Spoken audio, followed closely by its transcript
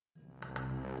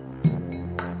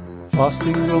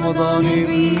Fasting Ramadan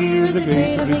every year is a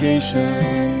great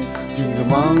obligation. During the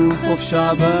month of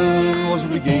Sha'ban was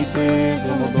obligated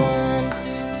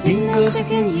Ramadan, being the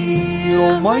second year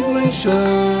of migration.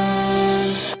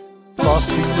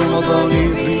 Fasting Ramadan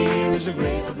every year is a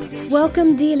great obligation.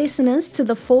 Welcome, dear listeners, to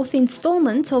the fourth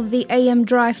installment of the AM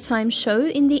Drive Time show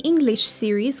in the English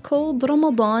series called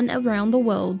Ramadan Around the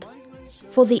World.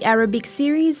 For the Arabic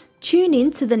series, tune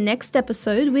in to the next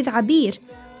episode with Abir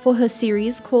for her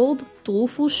series called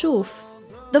Tufu Shuf.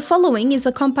 The following is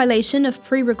a compilation of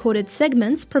pre-recorded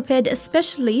segments prepared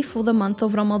especially for the month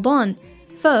of Ramadan.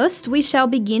 First, we shall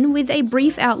begin with a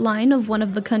brief outline of one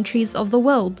of the countries of the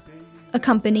world.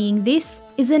 Accompanying this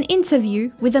is an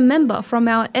interview with a member from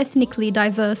our ethnically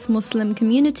diverse Muslim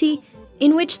community,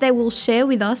 in which they will share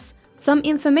with us some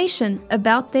information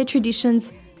about their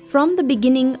traditions from the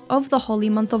beginning of the holy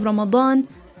month of Ramadan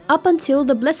up until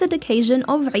the blessed occasion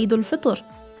of Eid al-Fitr.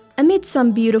 Amid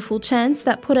some beautiful chants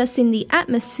that put us in the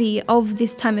atmosphere of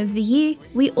this time of the year,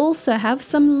 we also have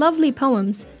some lovely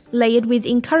poems layered with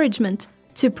encouragement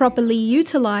to properly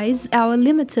utilize our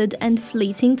limited and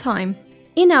fleeting time.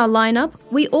 In our lineup,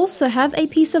 we also have a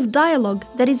piece of dialogue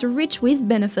that is rich with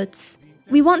benefits.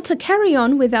 We want to carry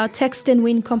on with our text and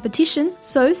win competition,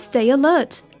 so stay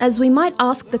alert, as we might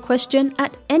ask the question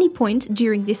at any point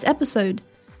during this episode.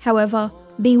 However,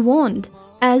 be warned,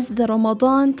 as the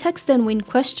Ramadan text and win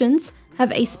questions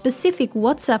have a specific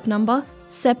WhatsApp number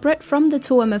separate from the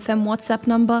 2MFM WhatsApp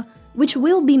number, which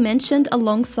will be mentioned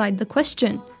alongside the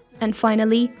question. And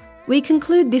finally, we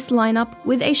conclude this lineup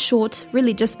with a short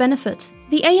religious benefit.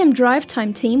 The AM Drive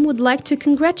Time team would like to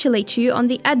congratulate you on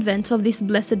the advent of this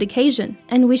blessed occasion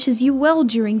and wishes you well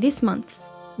during this month.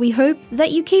 We hope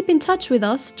that you keep in touch with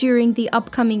us during the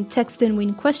upcoming Text and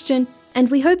Win question, and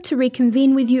we hope to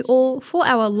reconvene with you all for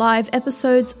our live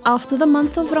episodes after the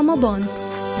month of Ramadan.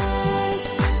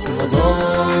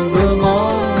 Ramadan, the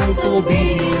month of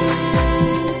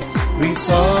obedience,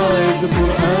 recite the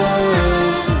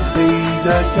Quran, pay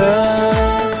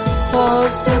zakah,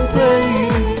 fast and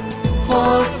pray.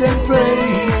 Fast and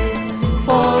pray,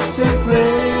 fast and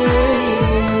pray.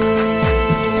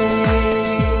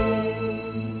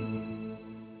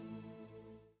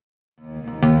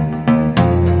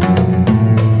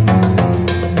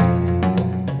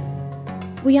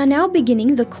 We are now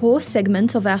beginning the core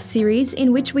segment of our series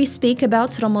in which we speak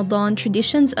about Ramadan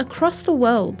traditions across the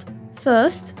world.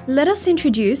 First, let us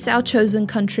introduce our chosen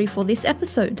country for this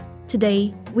episode.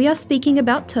 Today, we are speaking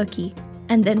about Turkey.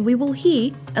 And then we will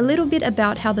hear a little bit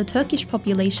about how the Turkish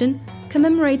population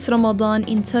commemorates Ramadan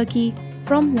in Turkey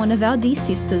from one of our dear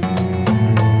sisters.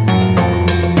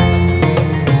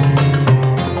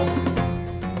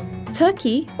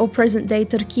 Turkey, or present-day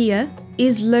Türkiye,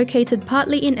 is located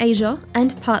partly in Asia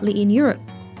and partly in Europe.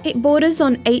 It borders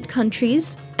on 8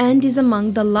 countries and is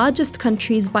among the largest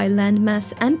countries by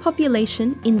landmass and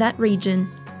population in that region.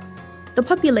 The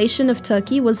population of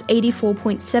Turkey was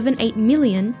 84.78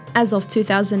 million as of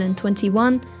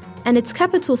 2021, and its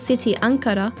capital city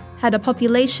Ankara had a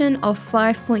population of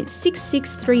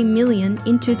 5.663 million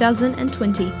in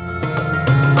 2020.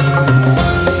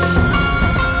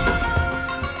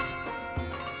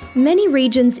 Many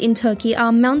regions in Turkey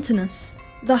are mountainous.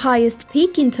 The highest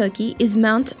peak in Turkey is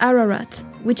Mount Ararat,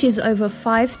 which is over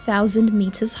 5,000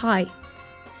 meters high.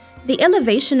 The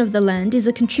elevation of the land is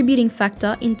a contributing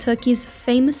factor in Turkey's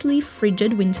famously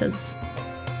frigid winters.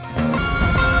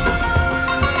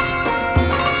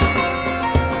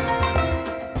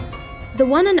 The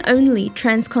one and only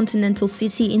transcontinental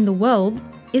city in the world,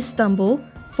 Istanbul,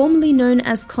 formerly known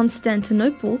as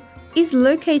Constantinople, is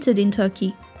located in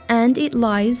Turkey, and it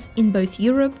lies in both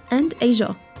Europe and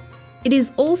Asia. It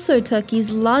is also Turkey's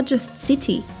largest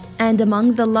city and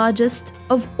among the largest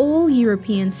of all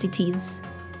European cities.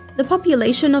 The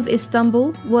population of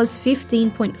Istanbul was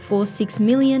 15.46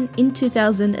 million in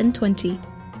 2020.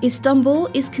 Istanbul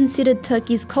is considered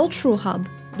Turkey's cultural hub.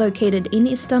 Located in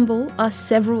Istanbul are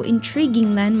several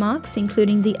intriguing landmarks,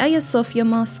 including the Hagia Sophia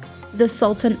Mosque, the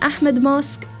Sultan Ahmed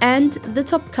Mosque, and the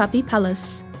Topkapi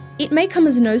Palace. It may come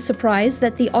as no surprise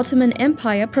that the Ottoman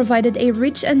Empire provided a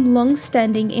rich and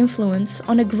long-standing influence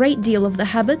on a great deal of the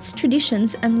habits,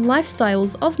 traditions, and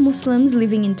lifestyles of Muslims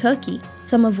living in Turkey,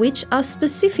 some of which are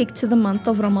specific to the month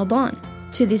of Ramadan.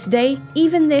 To this day,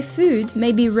 even their food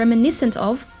may be reminiscent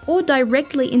of or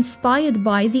directly inspired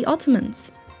by the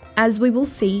Ottomans, as we will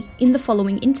see in the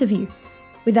following interview.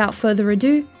 Without further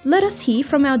ado, let us hear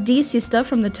from our dear sister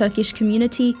from the Turkish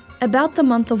community about the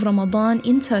month of Ramadan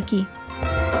in Turkey.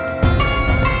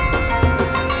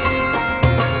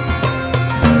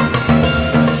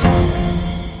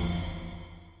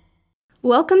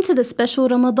 Welcome to the special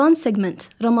Ramadan segment,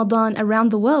 Ramadan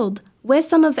Around the World, where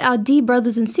some of our dear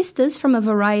brothers and sisters from a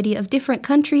variety of different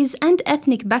countries and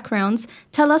ethnic backgrounds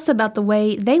tell us about the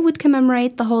way they would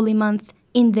commemorate the holy month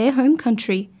in their home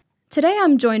country. Today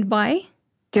I'm joined by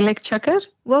Dilek Çakır.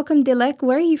 Welcome, Dilek.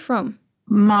 Where are you from?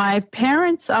 My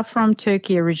parents are from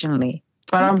Turkey originally,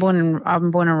 but I'm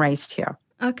born and raised here.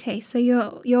 Okay, so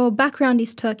your background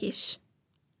is Turkish.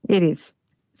 It is.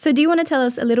 So do you want to tell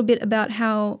us a little bit about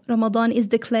how Ramadan is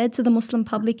declared to the Muslim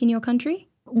public in your country?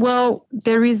 Well,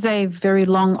 there is a very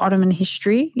long Ottoman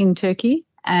history in Turkey,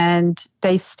 and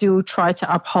they still try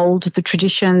to uphold the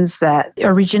traditions that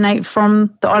originate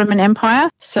from the Ottoman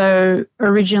Empire. So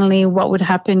originally what would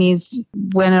happen is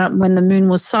when the moon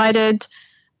was sighted,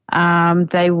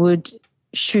 they would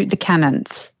shoot the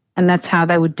cannons, and that's how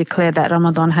they would declare that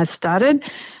Ramadan has started.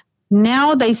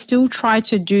 Now they still try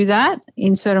to do that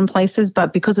in certain places,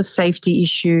 but because of safety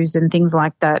issues and things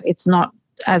like that, it's not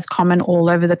as common all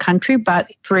over the country.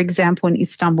 But for example, in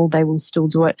Istanbul, they will still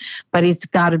do it, but it's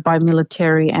guarded by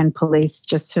military and police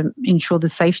just to ensure the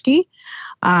safety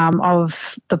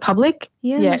of the public.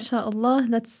 Yeah, mashallah,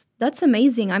 that's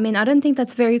amazing. I mean, I don't think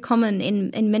that's very common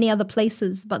in many other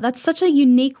places, but that's such a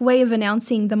unique way of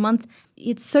announcing the month.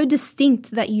 It's so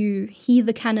distinct that you hear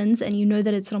the cannons and you know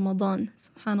that it's Ramadan.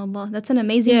 Subhanallah. That's an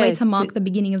amazing way to mark the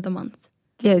beginning of the month.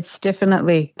 Yes,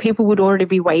 definitely. People would already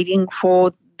be waiting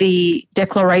for the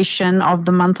declaration of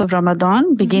the month of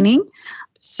Ramadan beginning. Mm-hmm.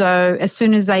 So as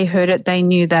soon as they heard it, they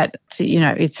knew that,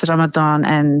 it's Ramadan,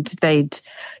 and they'd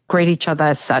greet each other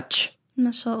as such.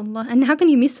 MashaAllah. And how can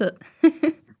you miss it?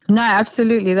 No,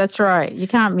 absolutely. That's right. You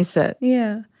can't miss it.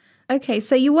 Yeah. Okay,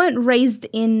 so you weren't raised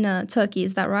in Turkey,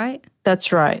 is that right?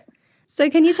 That's right. So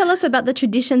can you tell us about the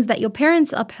traditions that your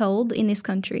parents upheld in this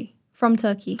country from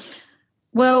Turkey?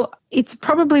 Well, it's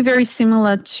probably very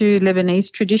similar to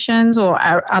Lebanese traditions or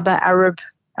other Arab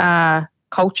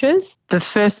cultures. The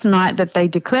first night that they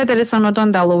declare that it's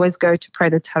Ramadan, they'll always go to pray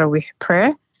the Taraweeh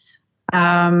prayer.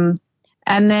 And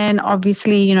then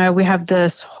obviously, we have the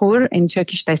suhoor. In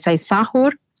Turkish, they say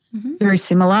sahur. Mm-hmm. Very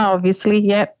similar, obviously,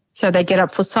 yep. So they get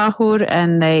up for sahur,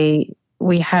 and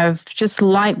we have just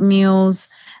light meals,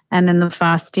 and then the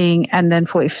fasting, and then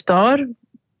for iftar,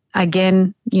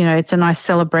 again, it's a nice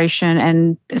celebration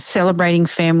and celebrating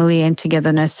family and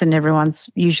togetherness, and everyone's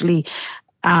usually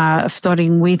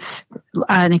iftaring with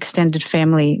an extended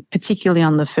family, particularly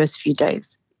on the first few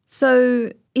days.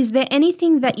 So is there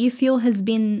anything that you feel has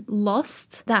been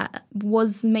lost that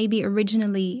was maybe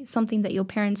originally something that your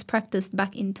parents practiced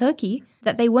back in Turkey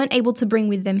that they weren't able to bring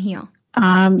with them here?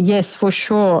 Yes, for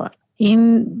sure.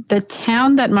 In the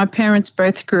town that my parents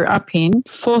both grew up in,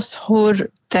 for suhoor,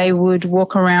 they would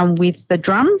walk around with the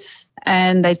drums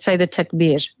and they'd say the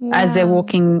takbir as they're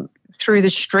walking through the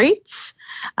streets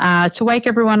to wake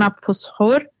everyone up for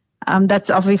suhoor. That's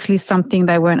obviously something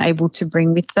they weren't able to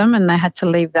bring with them, and they had to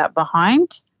leave that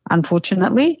behind,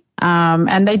 unfortunately.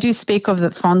 And they do speak of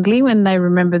it fondly when they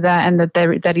remember that, and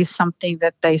that is something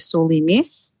that they sorely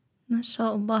miss.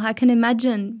 MashaAllah, I can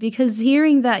imagine, because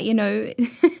hearing that,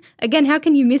 again, how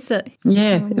can you miss it?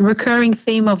 Yeah, the recurring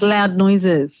theme of loud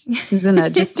noises, isn't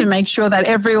it? Just to make sure that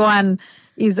everyone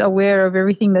is aware of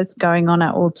everything that's going on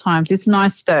at all times. It's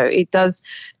nice though.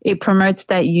 It promotes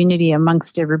that unity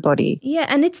amongst everybody. Yeah,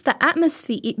 and it's the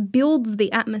atmosphere. It builds the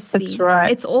atmosphere. That's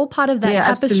right. It's all part of that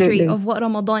tapestry absolutely. of what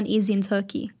Ramadan is in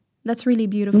Turkey. That's really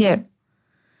beautiful.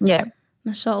 Yeah.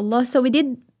 MashaAllah. So we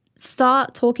did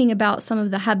start talking about some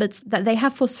of the habits that they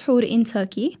have for suhoor in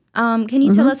Turkey. Can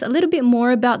you tell us a little bit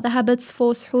more about the habits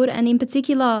for suhoor, and in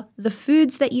particular the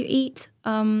foods that you eat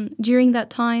during that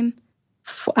time?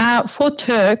 For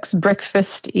Turks,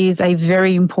 breakfast is a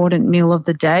very important meal of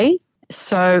the day.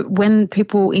 So when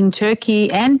people in Turkey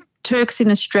and Turks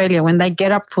in Australia, when they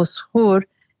get up for suhoor,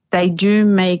 they do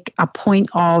make a point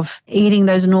of eating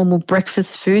those normal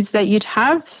breakfast foods that you'd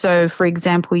have. So, for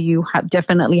example, you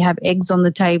definitely have eggs on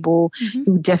the table.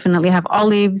 Mm-hmm. You definitely have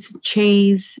olives,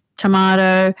 cheese,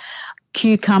 tomato,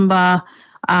 cucumber.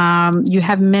 You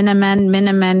have menemen.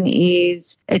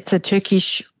 Menemen it's a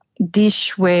Turkish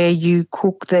dish where you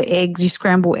cook the eggs, you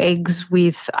scramble eggs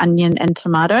with onion and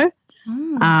tomato.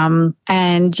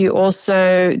 And you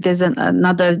also, there's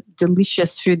another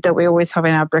delicious food that we always have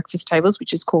in our breakfast tables,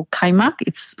 which is called kaymak.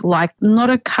 It's like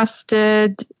not a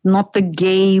custard, not the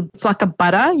ghee. It's like a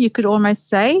butter, you could almost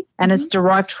say, and it's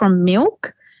derived from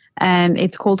milk. And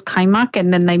it's called kaymak,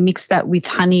 and then they mix that with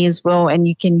honey as well, and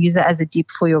you can use it as a dip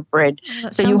for your bread.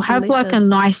 So you'll have like a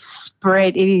nice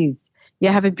spread. It is. You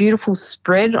have a beautiful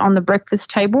spread on the breakfast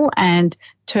table, and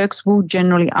Turks will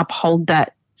generally uphold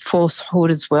that for suhoor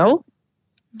as well.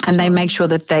 And they make sure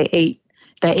that they eat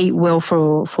they eat well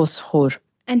for suhoor.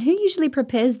 And who usually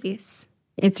prepares this?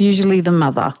 It's usually the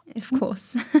mother. Of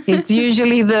course. It's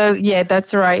usually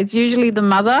that's right. It's usually the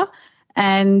mother.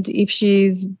 And if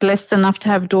she's blessed enough to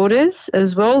have daughters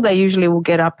as well, they usually will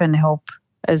get up and help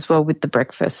as well with the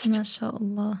breakfast.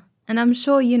 MashaAllah. And I'm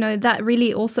sure, that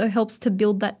really also helps to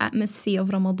build that atmosphere of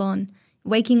Ramadan.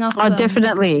 Waking up. Oh,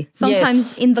 definitely.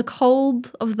 Sometimes in the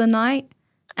cold of the night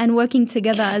and working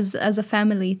together as a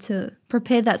family to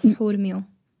prepare that suhoor meal.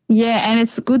 Yeah, and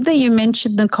it's good that you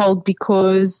mentioned the cold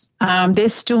because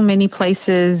there's still many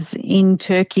places in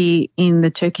Turkey, in the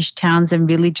Turkish towns and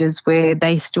villages where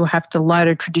they still have to light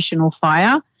a traditional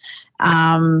fire.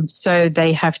 So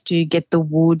they have to get the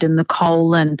wood and the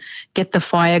coal and get the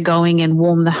fire going and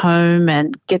warm the home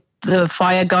and get the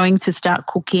fire going to start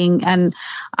cooking. And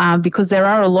because there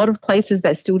are a lot of places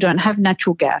that still don't have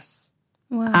natural gas.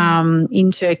 Wow.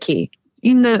 In Turkey.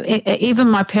 Even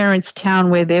my parents'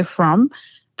 town where they're from,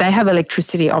 they have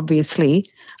electricity, obviously,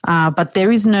 but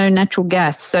there is no natural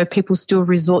gas. So people still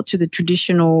resort to the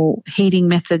traditional heating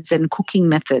methods and cooking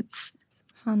methods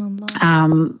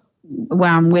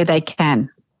where they can.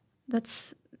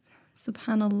 That's,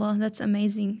 subhanallah, that's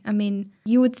amazing. I mean,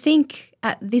 you would think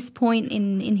at this point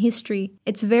in history,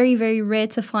 it's very, very rare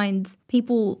to find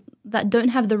people that don't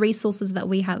have the resources that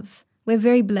we have. We're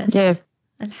very blessed. Yeah.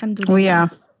 Alhamdulillah. We are.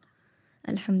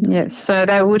 Alhamdulillah. Yes, so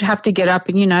they would have to get up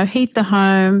and, heat the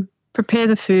home, prepare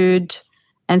the food,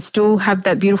 and still have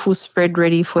that beautiful spread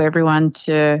ready for everyone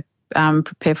to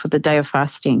prepare for the day of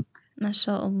fasting.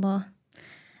 MashaAllah.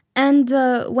 And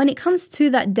when it comes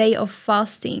to that day of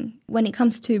fasting, when it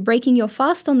comes to breaking your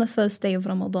fast on the first day of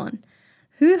Ramadan,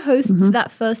 who hosts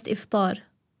that first iftar?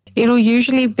 It'll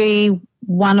usually be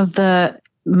one of the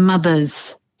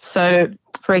mothers. So,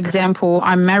 for example,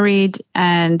 I'm married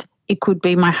and it could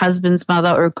be my husband's mother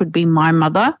or it could be my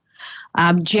mother.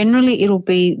 Generally, it'll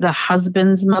be the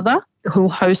husband's mother who'll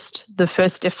host the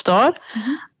first iftar.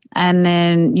 And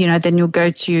then, then you'll go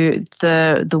to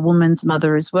the woman's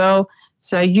mother as well.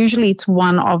 So usually it's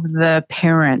one of the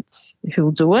parents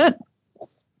who'll do it.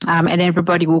 And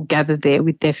everybody will gather there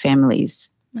with their families.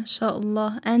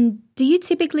 MashaAllah. And do you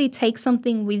typically take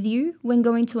something with you when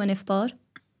going to an iftar?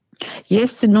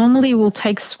 Yes, so normally we'll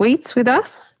take sweets with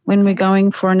us when we're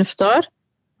going for an iftar.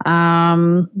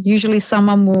 Usually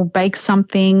someone will bake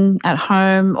something at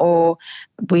home, or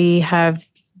we have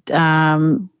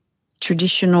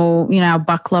traditional,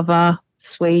 baklava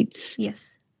sweets.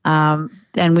 Yes.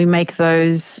 And we make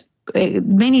those,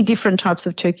 many different types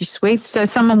of Turkish sweets. So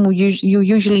someone you'll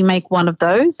usually make one of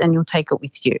those and you'll take it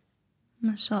with you.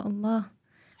 MashaAllah.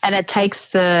 And it takes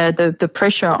the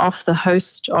pressure off the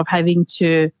host of having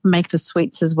to make the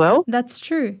sweets as well. That's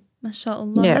true.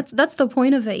 MashaAllah. Yeah. That's the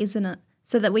point of it, isn't it?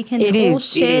 So that we can all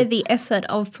share the effort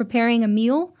of preparing a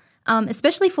meal,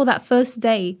 especially for that first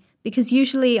day, because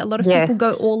usually a lot of people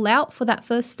go all out for that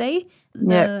first day.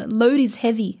 The load is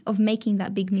heavy of making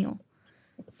that big meal.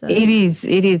 So It is.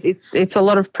 It's a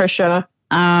lot of pressure.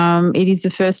 It is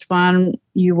the first one.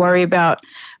 You worry about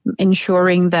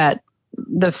ensuring that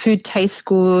the food tastes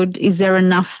good. Is there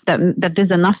enough that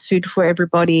there's enough food for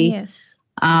everybody? Yes.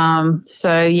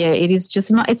 So it is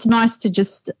just it's nice to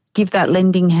just give that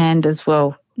lending hand as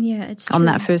well. Yeah, it's true. On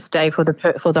that first day for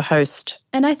the host.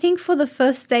 And I think for the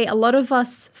first day, a lot of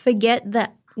us forget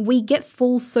that we get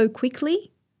full so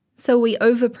quickly, so we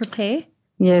over prepare.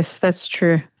 Yes, that's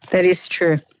true. That is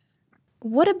true.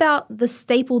 What about the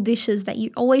staple dishes that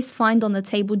you always find on the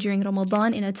table during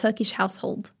Ramadan in a Turkish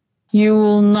household? You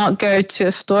will not go to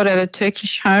iftar at a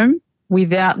Turkish home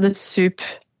without the soup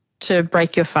to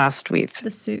break your fast with. The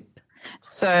soup.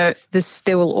 So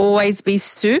there will always be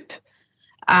soup.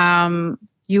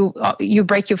 You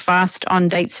break your fast on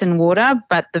dates and water,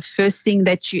 but the first thing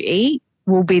that you eat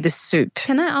will be the soup.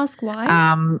 Can I ask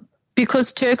why?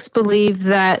 Because Turks believe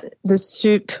that the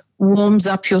soup warms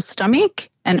up your stomach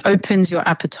and opens your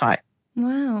appetite.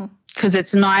 Wow. Because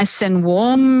it's nice and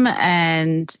warm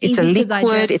and it's Easy a to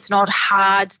liquid. digest. It's not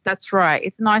hard. That's right.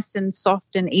 It's nice and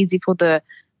soft and easy for the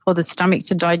stomach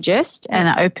to digest, and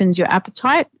it opens your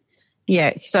appetite.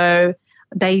 Yeah. So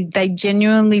they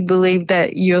genuinely believe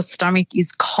that your stomach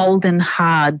is cold and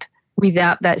hard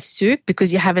without that soup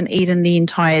because you haven't eaten the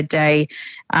entire day,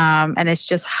 and it's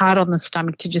just hard on the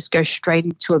stomach to just go straight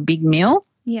into a big meal.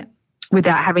 Yeah.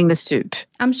 Without having the soup.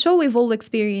 I'm sure we've all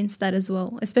experienced that as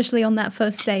well, especially on that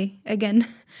first day again.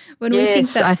 When Yes, we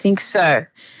think that, I think so.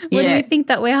 when we think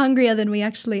that we're hungrier than we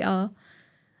actually are.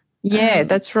 Yeah,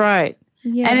 that's right.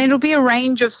 Yeah. And it'll be a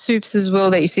range of soups as well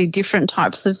that you see, different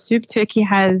types of soup. Turkey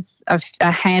has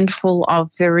a handful of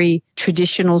very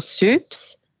traditional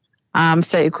soups.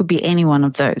 So it could be any one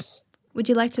of those. Would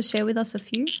you like to share with us a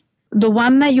few? The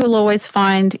one that you'll always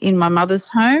find in my mother's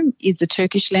home is the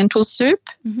Turkish lentil soup.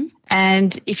 Mm-hmm.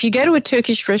 And if you go to a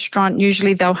Turkish restaurant,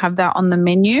 usually they'll have that on the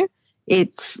menu.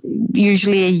 It's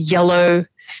usually a yellow,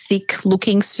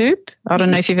 thick-looking soup. I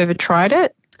don't know if you've ever tried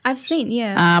it. I've seen,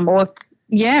 yeah.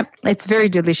 It's very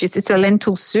delicious. It's a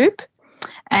lentil soup.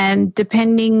 And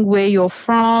depending where you're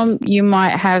from, you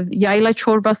might have yayla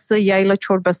çorbası. Yayla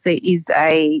çorbası is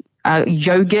a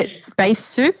yogurt-based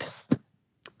soup.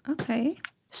 Okay.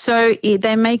 So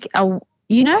they make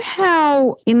you know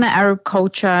how in the Arab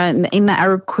culture and in the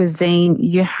Arab cuisine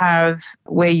you have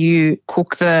where you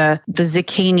cook the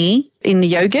zucchini in the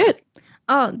yogurt?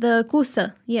 Oh, the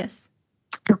kusa, yes.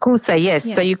 The kusa, yes.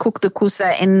 Yeah. So you cook the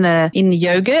kusa in the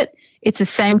yogurt. It's the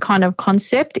same kind of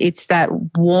concept. It's that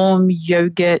warm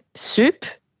yogurt soup.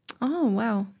 Oh,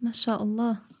 wow.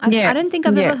 MashaAllah. I don't think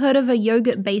I've ever heard of a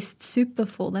yogurt-based soup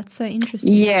before. That's so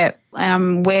interesting. Yeah.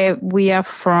 Where we are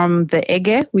from the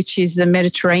Ege, which is the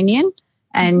Mediterranean,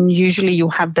 and usually you'll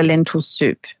have the lentil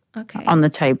soup on the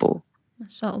table.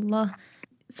 MashaAllah.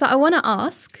 So I want to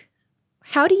ask,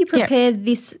 how do you prepare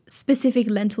this specific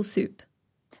lentil soup?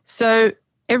 So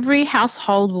every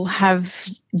household will have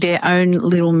their own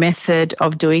little method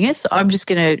of doing it. So I'm just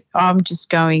going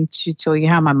to tell you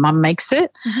how my mum makes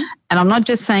it. Mm-hmm. And I'm not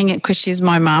just saying it because she's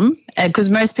my mum, because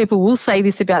most people will say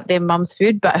this about their mum's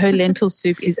food, but her lentil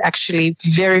soup is actually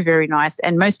very, very nice.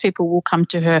 And most people will come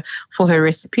to her for her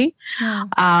recipe.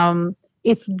 Yeah.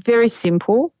 It's very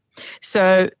simple.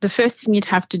 So the first thing you'd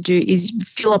have to do is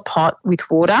fill a pot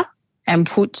with water and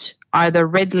put either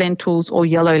red lentils or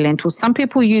yellow lentils. Some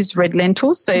people use red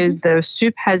lentils, so the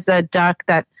soup has a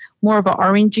more of an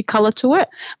orangey color to it,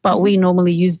 but we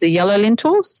normally use the yellow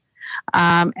lentils.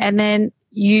 And then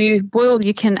you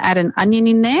can add an onion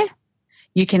in there.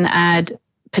 You can add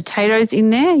potatoes in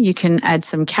there. You can add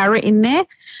some carrot in there,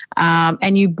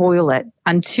 and you boil it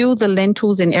until the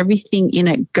lentils and everything in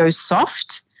it goes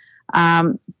soft.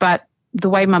 But the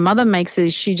way my mother makes it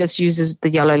is she just uses the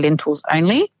yellow lentils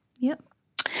only. Yep.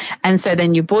 And so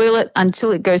then you boil it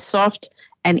until it goes soft.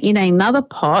 And in another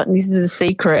pot, and this is a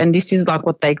secret, and this is like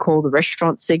what they call the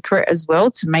restaurant secret as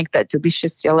well, to make that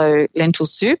delicious yellow lentil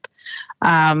soup,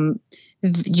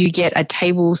 you get a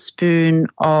tablespoon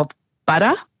of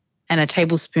butter and a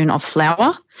tablespoon of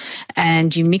flour,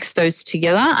 and you mix those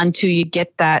together until you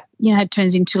get that, it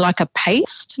turns into like a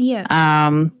paste.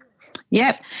 Yeah.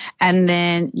 Yep. And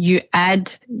then you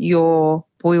add your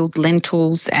boiled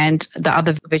lentils and the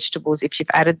other vegetables, if you've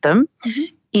added them,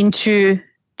 into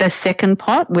the second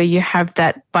pot where you have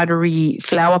that buttery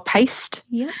flour paste.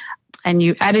 Yeah. And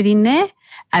you add it in there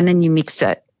and then you mix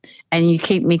it. And you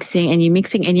keep mixing and you're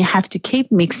mixing and you have to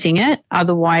keep mixing it.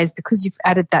 Otherwise, because you've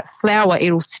added that flour,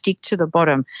 it'll stick to the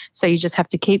bottom. So you just have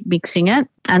to keep mixing it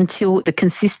until the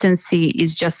consistency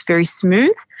is just very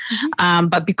smooth.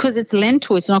 But because it's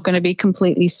lentil, it's not going to be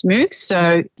completely smooth.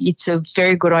 So it's a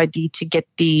very good idea to get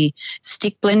the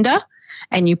stick blender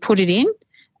and you put it in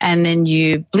and then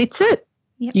you blitz it.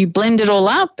 Yep. You blend it all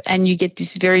up and you get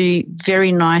this very,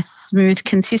 very nice smooth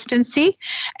consistency,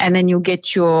 and then you'll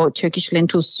get your Turkish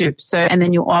lentil soup. So, and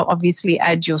then you'll obviously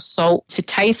add your salt to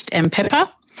taste and pepper,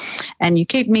 and you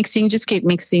keep mixing, just keep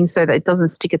mixing so that it doesn't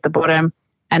stick at the bottom.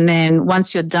 And then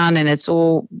once you're done and it's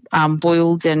all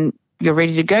boiled and you're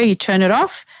ready to go, you turn it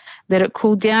off, let it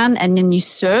cool down, and then you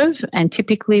serve. And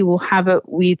typically we'll have it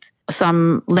with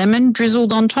some lemon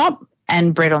drizzled on top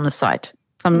and bread on the side,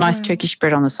 some nice Turkish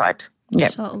bread on the side.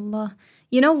 Yep. MashaAllah.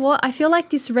 You know what? I feel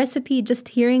like this recipe, just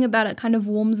hearing about it kind of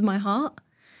warms my heart.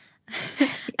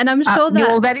 And I'm sure that...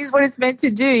 Well, that is what it's meant to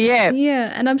do, yeah.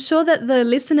 Yeah, and I'm sure that the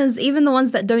listeners, even the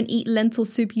ones that don't eat lentil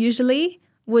soup usually,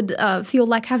 would feel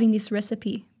like having this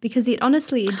recipe because it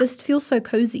just feels so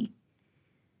cozy.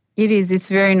 It is. It's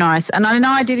very nice. And I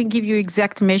know I didn't give you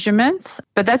exact measurements,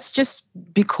 but that's just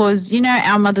because,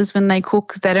 our mothers, when they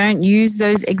cook, they don't use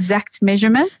those exact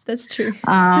measurements. That's true.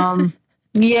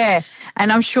 Yeah.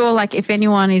 And I'm sure if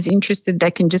anyone is interested,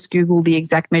 they can just Google the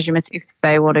exact measurements if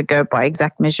they want to go by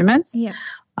exact measurements. Yeah.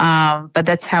 But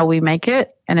that's how we make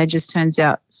it. And it just turns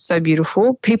out so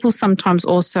beautiful. People sometimes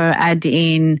also add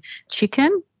in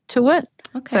chicken to it.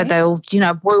 Okay. So they'll,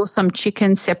 boil some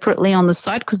chicken separately on the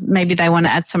side because maybe they want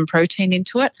to add some protein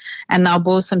into it, and they'll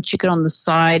boil some chicken on the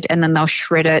side and then they'll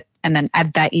shred it and then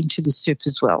add that into the soup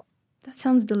as well. That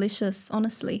sounds delicious,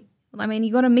 honestly. I mean,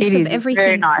 you got a mix of everything. It's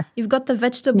very nice. You've got the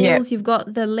vegetables, you've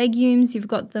got the legumes, you've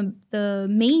got the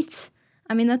meat.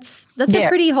 I mean, that's a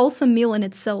pretty wholesome meal in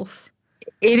itself.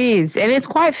 It is, and it's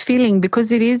quite filling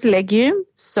because it is legume.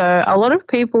 So a lot of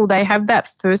people, they have that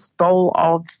first bowl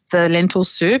of the lentil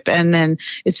soup and then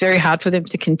it's very hard for them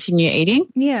to continue eating.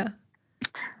 Yeah.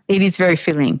 It is very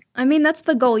filling. I mean, that's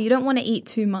the goal. You don't want to eat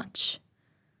too much.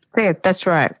 Yeah, that's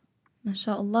right.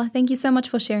 MashaAllah. Thank you so much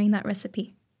for sharing that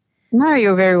recipe. No,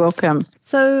 you're very welcome.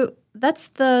 So that's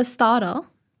the starter.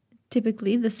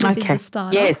 Typically, the soup is the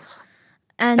starter. Yes,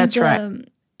 and, that's right.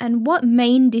 And what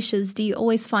main dishes do you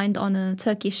always find on a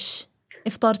Turkish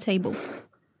iftar table?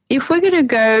 If we're going to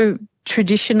go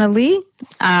traditionally,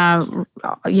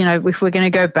 if we're going to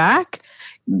go back,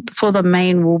 for the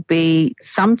main will be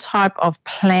some type of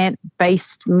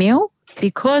plant-based meal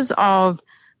because of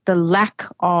the lack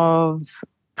of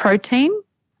protein.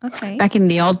 Okay. Back in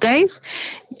the old days,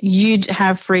 you'd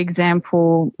have, for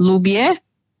example, lubia,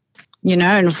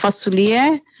 and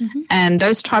fasulye, and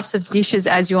those types of dishes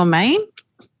as your main,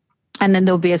 and then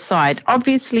there'll be a side.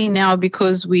 Obviously now,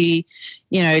 because we,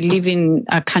 live in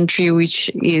a country which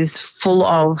is full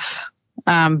of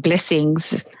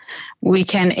blessings, we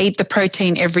can eat the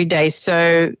protein every day.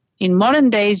 So in modern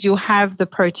days, you'll have the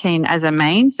protein as a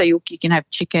main. So you can have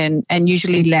chicken and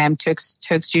usually lamb.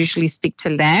 Turks usually stick to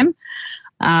lamb.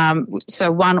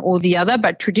 So one or the other.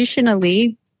 But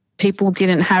traditionally, people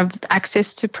didn't have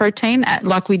access to protein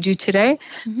like we do today.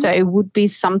 So it would be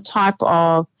some type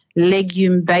of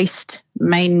legume-based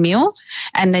main meal.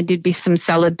 And there did be some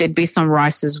salad. There'd be some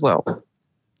rice as well.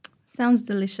 Sounds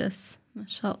delicious.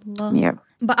 MashaAllah. Yeah.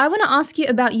 But I want to ask you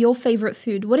about your favorite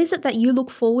food. What is it that you look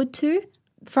forward to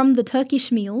from the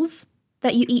Turkish meals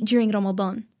that you eat during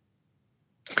Ramadan?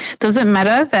 Doesn't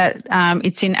matter that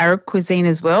it's in Arab cuisine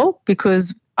as well,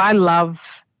 because I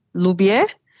love lubia,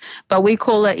 but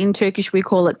in Turkish, we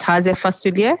call it taze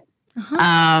fasulye.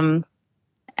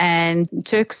 And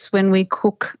Turks, when we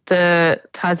cook the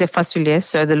taze fasulye,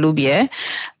 so the lubia,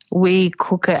 we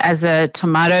cook it as a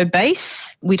tomato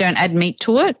base. We don't add meat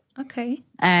to it. Okay.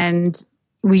 And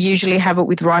we usually have it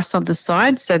with rice on the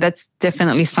side. So that's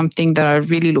definitely something that I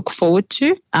really look forward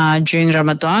to during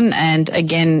Ramadan. And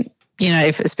again,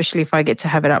 especially if I get to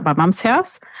have it at my mum's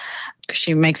house, because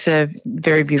she makes a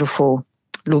very beautiful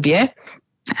lubia.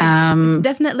 It's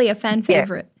definitely a fan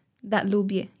favorite, that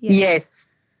lubia.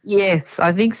 Yes,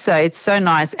 I think so. It's so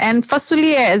nice. And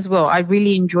fasulye as well. I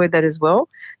really enjoy that as well.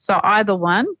 So either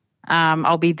one,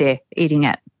 I'll be there eating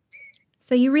it.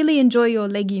 So you really enjoy your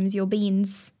legumes, your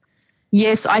beans?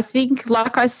 Yes, I think,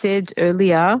 like I said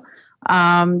earlier,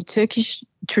 Turkish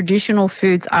traditional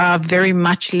foods are very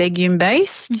much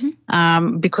legume-based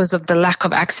because of the lack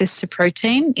of access to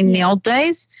protein in the old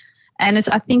days. And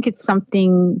I think it's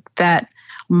something that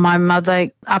my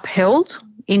mother upheld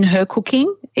in her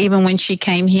cooking, even when she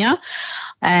came here.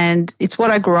 And it's what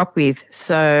I grew up with.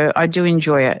 So I do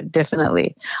enjoy it,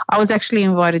 definitely. I was actually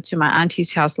invited to my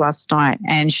auntie's house last night,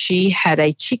 and she had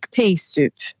a chickpea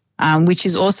soup, which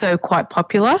is also quite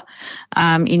popular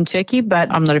in Turkey, but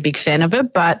I'm not a big fan of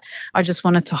it. But I just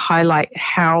wanted to highlight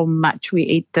how much we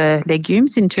eat the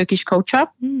legumes in Turkish culture.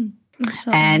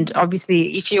 And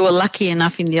obviously, if you were lucky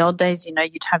enough in the old days,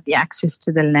 you'd have the access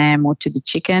to the lamb or to the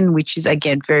chicken, which is,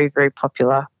 again, very, very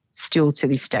popular still to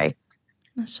this day.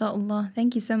 MashaAllah.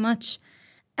 Thank you so much.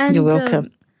 And you're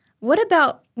welcome. What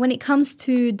about when it comes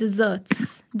to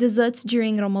desserts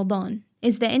during Ramadan?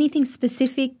 Is there anything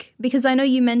specific? Because I know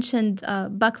you mentioned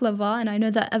baklava, and I know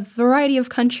that a variety of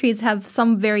countries have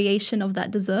some variation of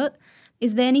that dessert.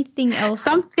 Is there anything else?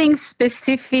 Something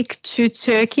specific to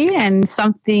Turkey and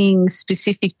something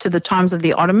specific to the times of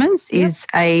the Ottomans is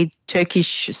a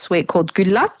Turkish sweet called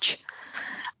güllaç.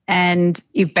 And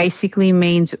it basically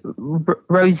means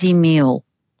rosy meal.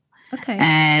 Okay.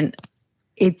 And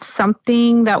it's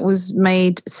something that was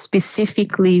made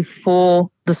specifically for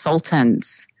the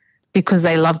sultans because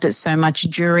they loved it so much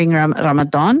during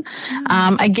Ramadan.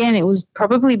 Again, it was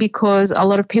probably because a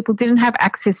lot of people didn't have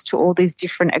access to all these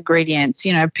different ingredients.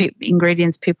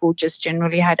 Ingredients people just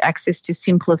generally had access to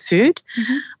simpler food.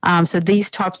 So these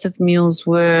types of meals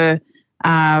were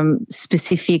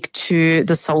specific to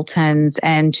the sultans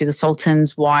and to the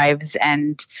sultans' wives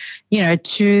and,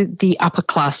 to the upper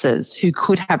classes who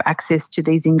could have access to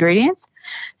these ingredients.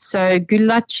 So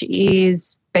güllaç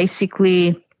is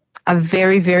basically a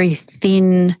very, very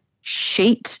thin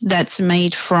sheet that's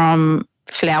made from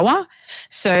flour.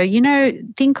 So,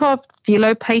 think of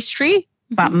phyllo pastry,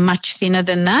 but much thinner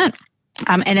than that,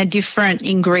 and a different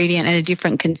ingredient and a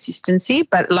different consistency,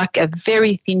 but like a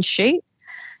very thin sheet.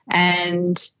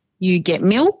 And you get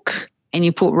milk and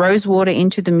you put rose water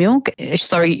and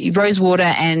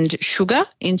sugar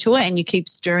into it, and you keep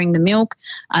stirring the milk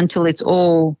until it's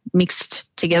all mixed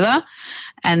together.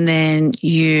 And then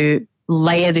you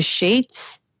layer the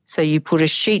sheets. So you put a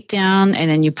sheet down and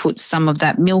then you put some of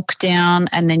that milk down,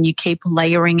 and then you keep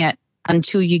layering it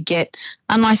until you get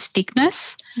a nice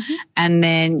thickness. And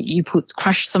then you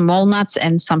crush some walnuts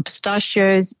and some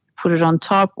pistachios, put it on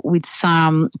top with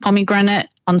some pomegranate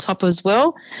on top as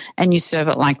well, and you serve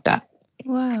it like that.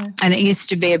 Wow. And it used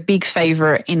to be a big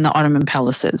favorite in the Ottoman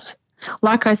palaces.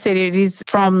 Like I said, it is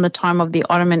from the time of the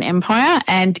Ottoman Empire,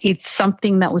 and it's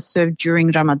something that was served during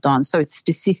Ramadan. So it's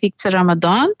specific to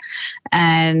Ramadan,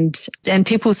 and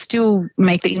people still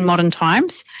make it in modern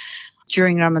times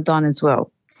during Ramadan as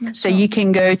well. So you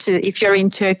can go to, if you're in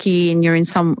Turkey and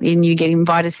you get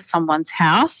invited to someone's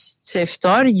house to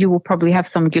iftar, you will probably have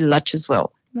some goulash as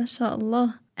well.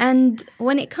 MashaAllah. And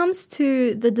when it comes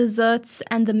to the desserts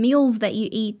and the meals that you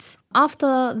eat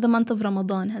after the month of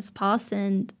Ramadan has passed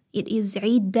and it is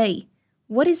Eid Day,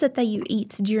 what is it that you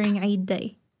eat during Eid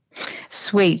Day?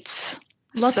 Sweets.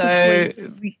 Lots of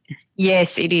sweets.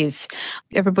 Yes, it is.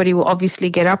 Everybody will obviously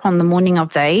get up on the morning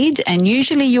of the Eid, and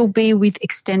usually you'll be with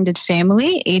extended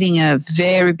family eating a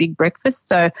very big breakfast.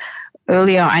 So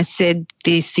earlier I said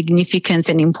the significance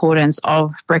and importance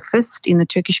of breakfast in the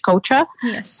Turkish culture.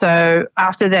 Yes. So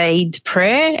after the Eid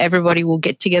prayer, everybody will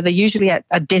get together, usually at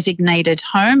a designated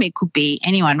home. It could be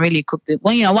anyone really. It could be,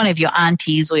 one of your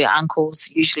aunties or your uncles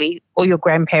usually, or your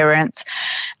grandparents.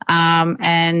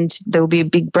 And there will be a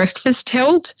big breakfast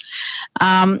held.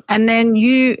 And then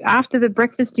after the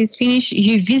breakfast is finished,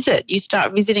 you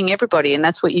start visiting everybody, and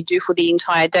that's what you do for the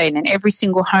entire day. And in every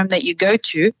single home that you go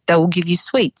to, they will give you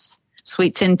sweets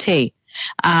and tea.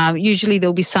 Usually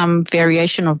there'll be some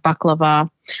variation of baklava,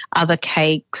 other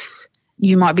cakes.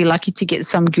 You might be lucky to get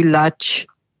some goulash.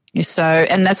 So,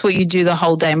 and that's what you do the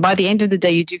whole day. And by the end of the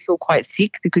day, you do feel quite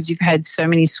sick because you've had so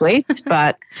many sweets,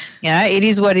 but, it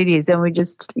is what it is. And we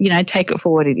just, take it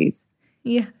for what it is.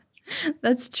 Yeah,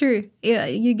 that's true. Yeah,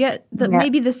 you get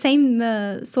maybe the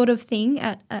same sort of thing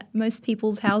at most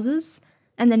people's houses.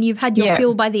 And then you've had your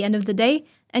fill by the end of the day.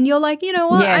 And you're like, you know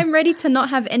what, Yes. I'm ready to not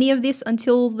have any of this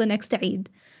until the next Eid.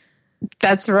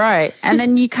 That's right. And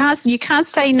then you can't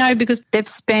say no because they've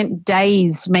spent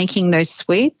days making those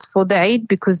sweets for the Eid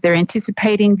because they're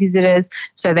anticipating visitors,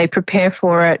 so they prepare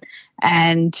for it.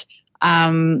 And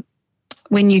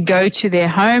when you go to their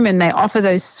home and they offer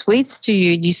those sweets to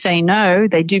you, you say no,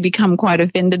 they do become quite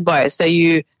offended by it. So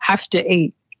you have to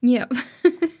eat. Yeah.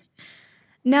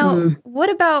 Now, what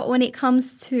about when it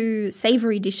comes to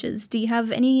savory dishes? Do you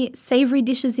have any savory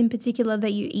dishes in particular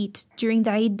that you eat during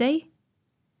the Eid day?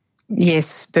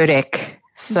 Yes, börek.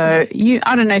 So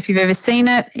I don't know if you've ever seen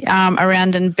it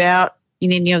around and about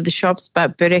in any of the shops,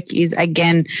 but börek is,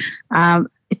 again,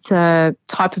 it's a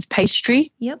type of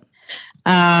pastry. Yep.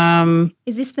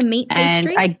 Is this the meat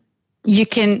pastry? And you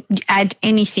can add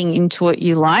anything into it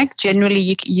you like.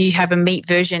 Generally, you have a meat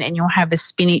version and you'll have a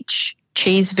spinach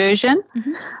cheese version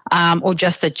or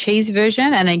just the cheese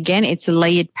version. And again, it's a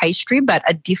layered pastry, but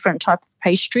a different type of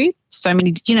pastry. So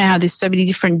many, how there's so many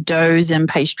different doughs and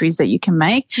pastries that you can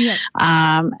make. Yeah.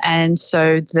 And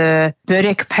so the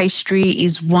börek pastry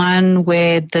is one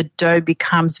where the dough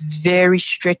becomes very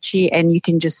stretchy and you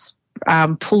can just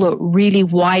pull it really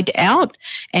wide out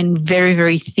and very,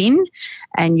 very thin.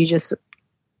 And you just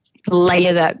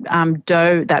layer that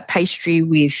dough, that pastry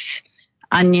with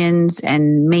onions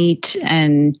and meat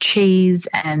and cheese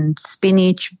and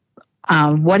spinach,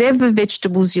 whatever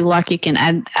vegetables you like, you can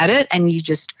add it, and you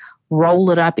just roll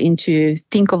it up into,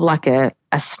 think of like a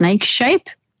snake shape.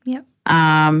 Yep.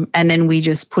 And then we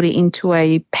just put it into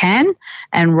a pan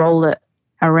and roll it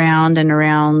around and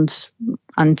around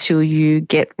until you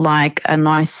get like a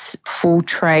nice full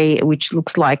tray, which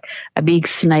looks like a big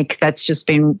snake that's just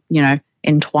been,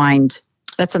 entwined.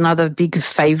 That's another big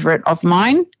favorite of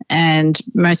mine, and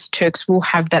most Turks will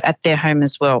have that at their home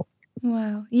as well.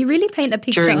 Wow. You really paint a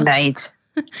picture. During the Eid.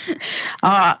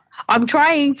 I'm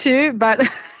trying to, but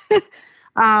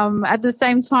at the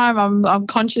same time, I'm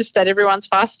conscious that everyone's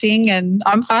fasting and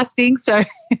I'm fasting, so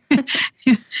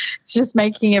it's just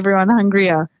making everyone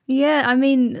hungrier. Yeah, I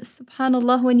mean,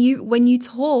 subhanAllah, when you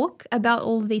talk about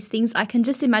all of these things, I can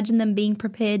just imagine them being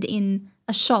prepared in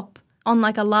a shop on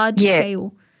like a large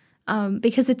scale.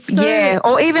 Because it's so... Yeah,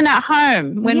 or even at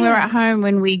home. When we're at home,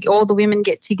 when all the women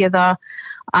get together,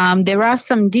 there are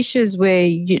some dishes where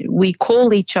we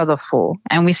call each other for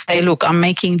and we say, look, I'm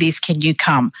making this, can you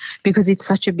come? Because it's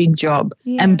such a big job.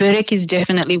 Yeah. And börek is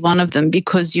definitely one of them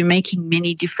because you're making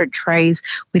many different trays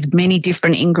with many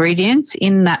different ingredients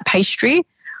in that pastry.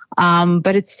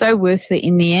 But it's so worth it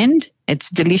in the end. It's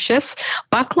delicious.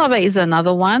 Baklava is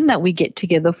another one that we get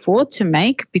together for to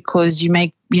make because you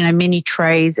make many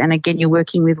trays, and again, you're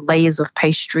working with layers of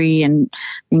pastry and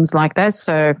things like that.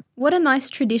 So what a nice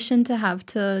tradition to have,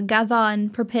 to gather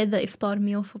and prepare the iftar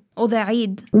meal or the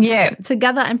Eid. Yeah. To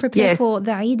gather and prepare for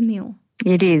the Eid meal.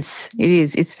 It is.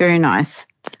 It's very nice.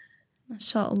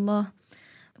 MashaAllah.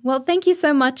 Well, thank you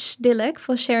so much, Dilek,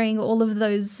 for sharing all of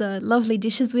those lovely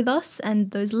dishes with us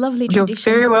and those lovely traditions.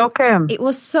 You're very welcome. It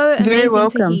was so amazing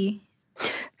to hear.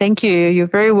 Thank you. You're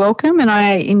very welcome, and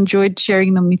I enjoyed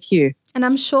sharing them with you. And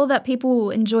I'm sure that people will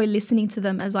enjoy listening to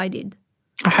them as I did.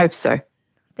 I hope so.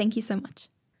 Thank you so much.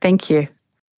 Thank you.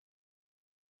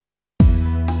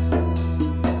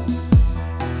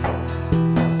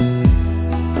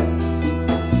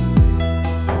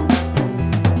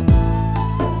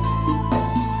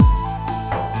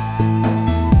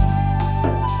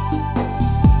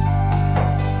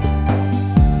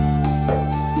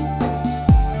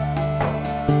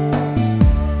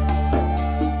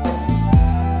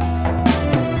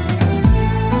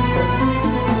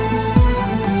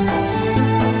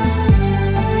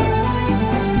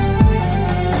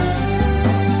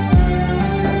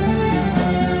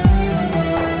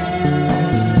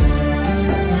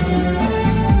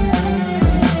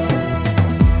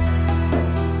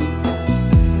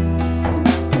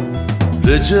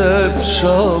 Recep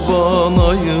Şaban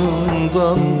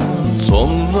ayından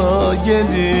sonra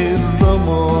gelir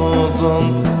Ramazan.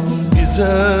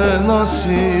 Bize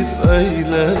nasip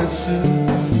eylesin,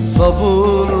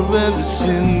 sabır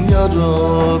versin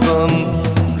Yaradan.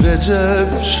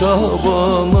 Recep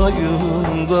Şaban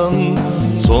ayından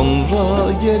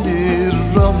sonra gelir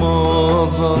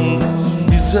Ramazan.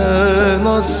 Bize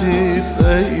nasip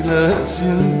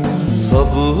eylesin,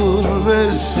 sabır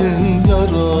versin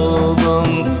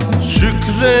Yaradan.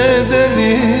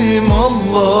 Şükredelim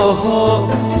Allah'a,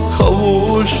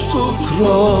 kavuştuk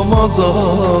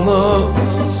Ramazan'a.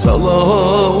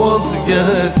 Salavat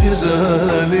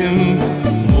getirelim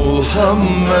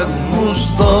Muhammed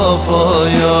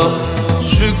Mustafa'ya.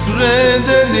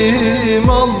 Şükredelim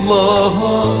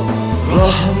Allah'a,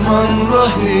 Rahman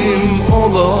Rahim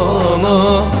olana.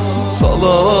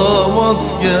 Salavat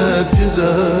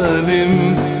getirelim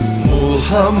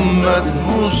Muhammed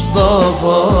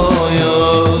Mustafa'ya.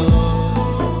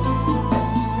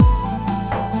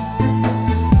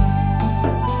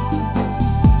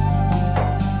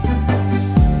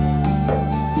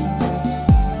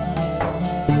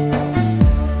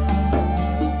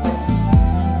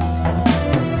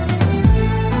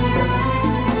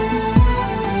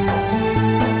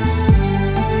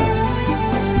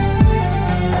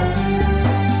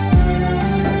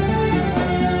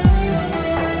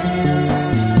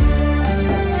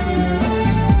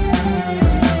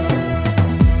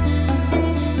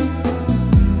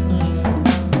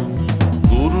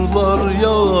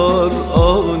 Yağar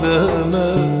aleme,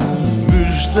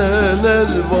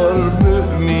 müjdeler var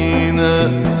mümine.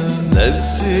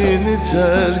 Nefsini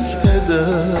terk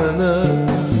edene,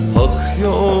 hak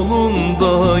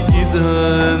yolunda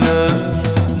gidene.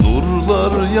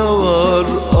 Nurlar yağar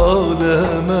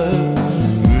aleme,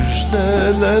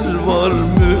 müjdeler var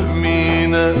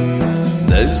mümine.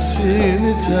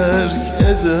 Nefsini terk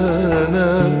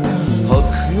edene,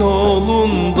 hak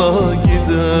yolunda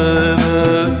gidene.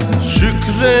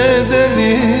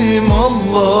 Şükredelim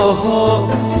Allah'a,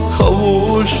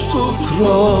 kavuştuk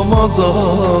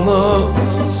Ramazan'a.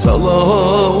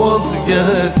 Salavat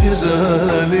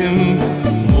getirelim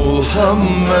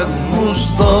Muhammed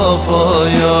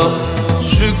Mustafa'ya.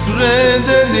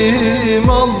 Şükredelim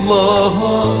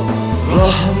Allah'a,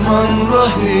 Rahman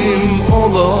Rahim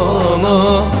olana.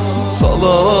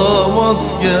 Salavat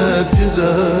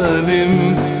getirelim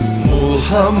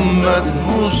Muhammed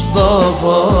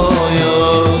Mustafa'ya.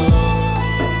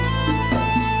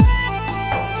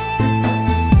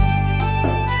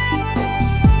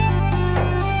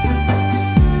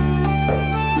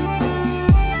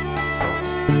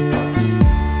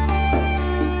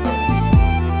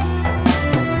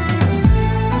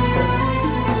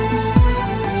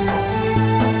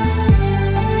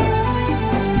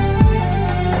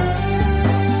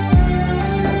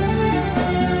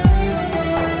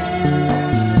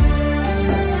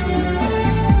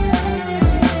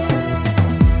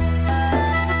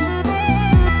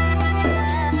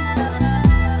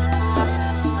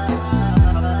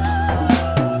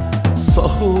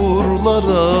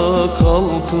 Sahurlara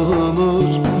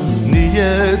kalkılır,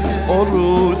 niyet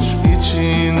oruç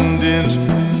içindir.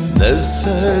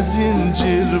 Nefse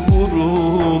zincir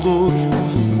vurulur,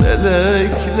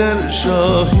 melekler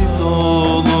şahit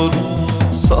olur.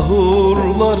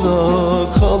 Sahurlara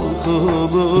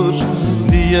kalkılır,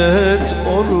 niyet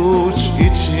oruç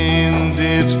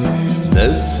içindir.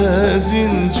 nefse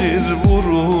zincir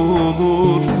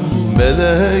vurulur,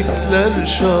 melekler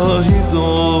şahit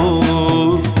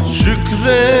olur.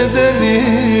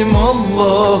 Şükredelim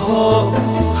Allah'a,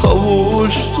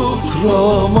 kavuştuk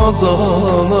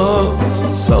Ramazan'a.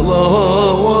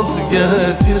 Salavat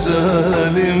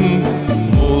getirelim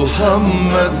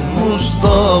Muhammed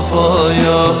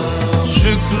Mustafa'ya.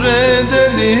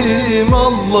 Şükredelim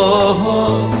Allah'a,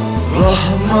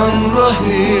 Rahman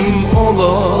Rahim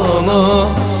olana.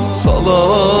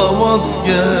 Salavat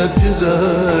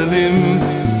getirelim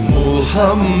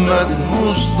Muhammed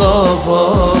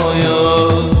Mustafa'ya.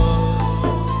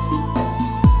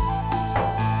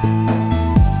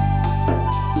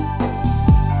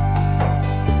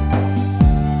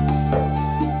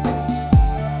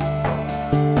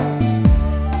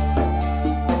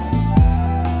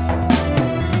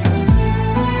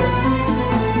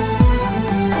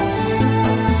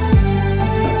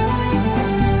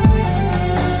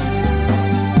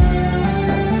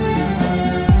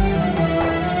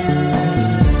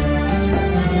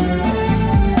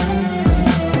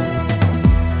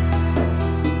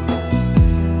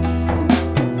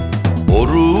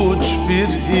 Oruç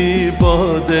bir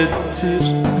ibadettir,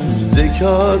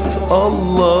 zekat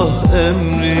Allah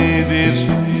emridir.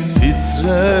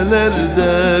 Fitreler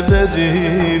de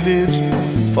verilir,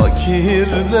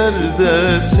 fakirler de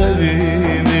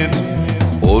sevinir.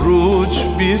 Oruç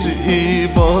bir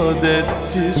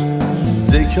ibadettir,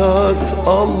 zekat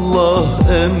Allah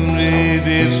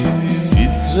emridir.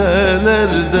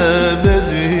 Fitreler de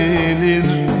verilir,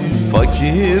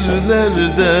 fakirler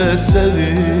de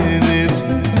sevinir.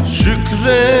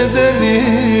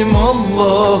 Şükredelim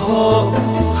Allah'a,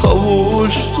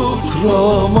 kavuştuk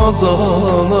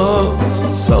Ramazan'a.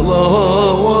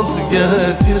 Salavat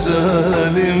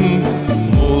getirelim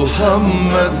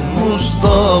Muhammed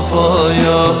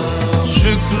Mustafa'ya.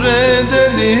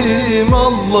 Şükredelim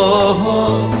Allah'a,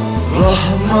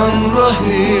 Rahman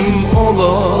Rahim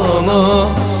olana.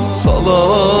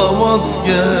 Salavat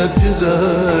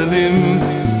getirelim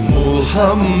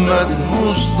Muhammed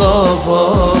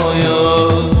Mustafa'ya.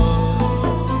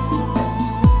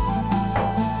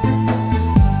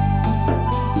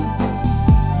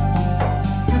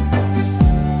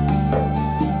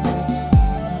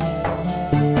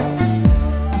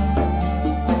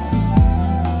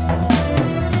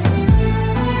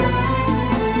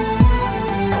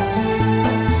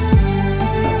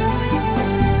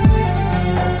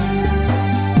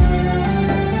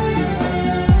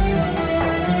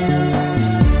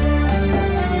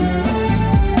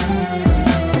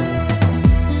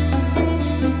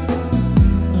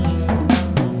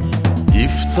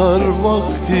 İftar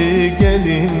vakti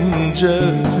gelince,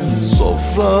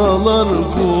 sofralar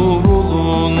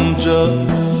kurulunca,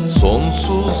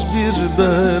 sonsuz bir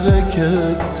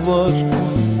bereket var,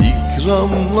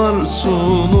 ikramlar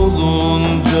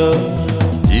sunulunca.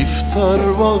 İftar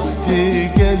vakti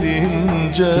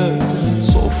gelince,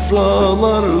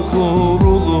 sofralar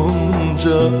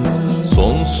kurulunca,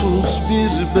 sonsuz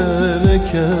bir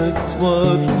bereket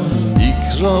var,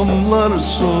 ikramlar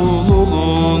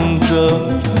sunulunca.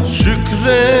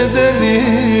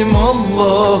 Şükredelim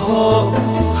Allah'a,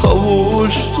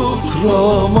 kavuştuk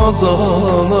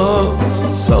Ramazan'a.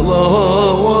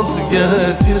 Salavat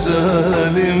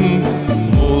getirelim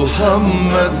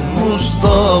Muhammed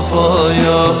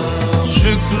Mustafa'ya.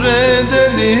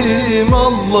 Şükredelim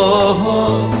Allah'a,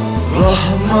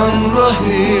 Rahman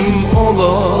Rahim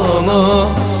olana.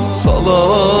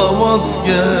 Salavat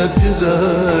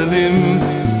getirelim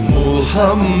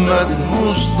Muhammed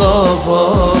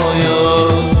Mustafa'ya.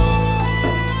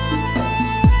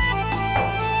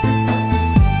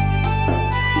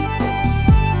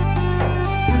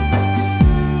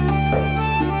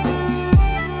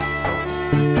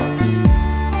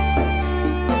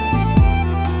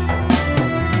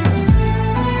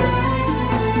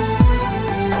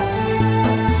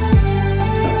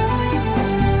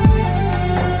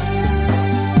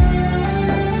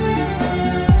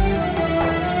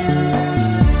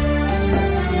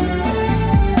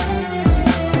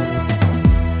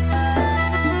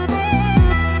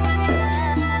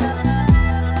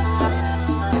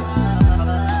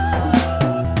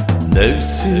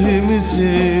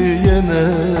 Nefsimizi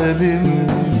yenelim,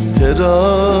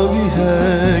 teravihe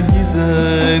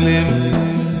gidelim.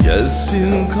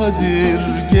 Gelsin Kadir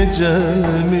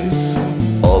gecemiz,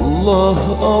 Allah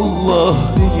Allah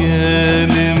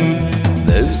diyelim.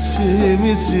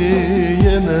 Nefsimizi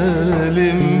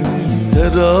yenelim,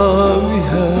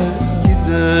 teravihe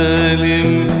gidelim.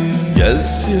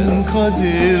 Gelsin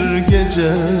Kadir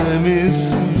gecemiz,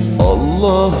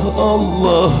 Allah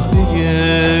Allah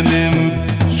diyelim.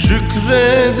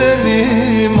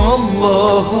 Şükredelim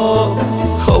Allah'a,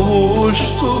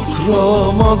 kavuştuk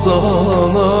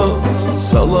Ramazana.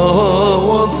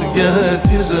 Salavat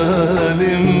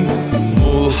getirelim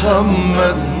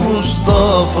Muhammed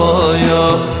Mustafa'ya.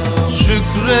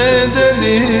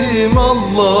 Şükredelim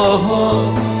Allah'a,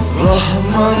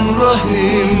 Rahman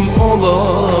Rahim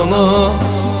olana.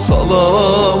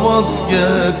 Salavat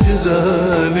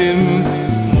getirelim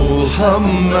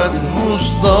Muhammed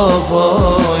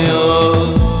Mustafa'ya.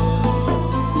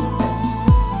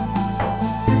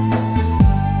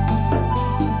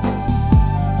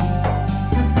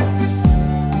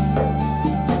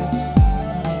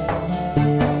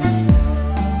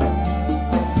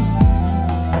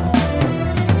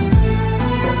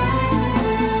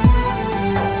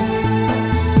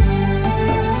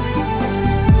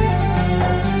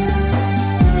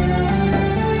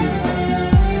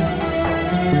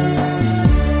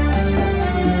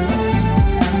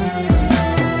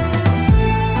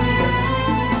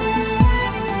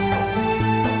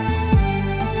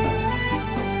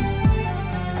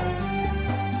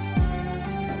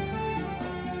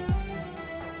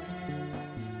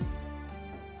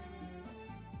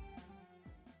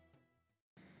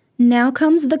 Now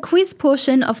comes the quiz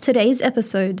portion of today's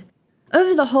episode.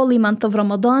 Over the holy month of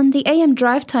Ramadan, the AM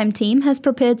Drive Time team has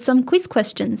prepared some quiz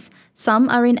questions. Some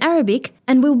are in Arabic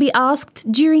and will be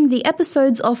asked during the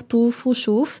episodes of Tuf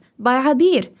Shuf by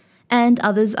Abir, and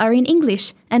others are in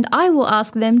English, and I will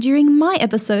ask them during my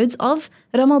episodes of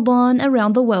Ramadan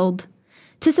Around the World.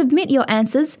 To submit your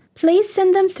answers, please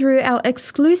send them through our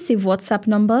exclusive WhatsApp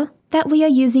number that we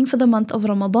are using for the month of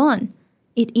Ramadan.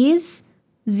 It is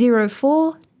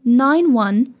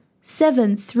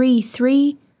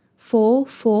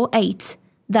 0491733448.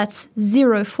 That's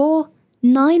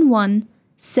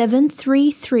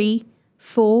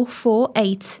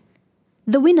 0491733448.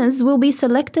 The winners will be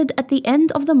selected at the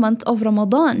end of the month of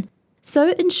Ramadan,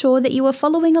 so ensure that you are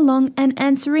following along and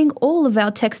answering all of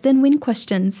our text and win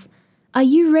questions. Are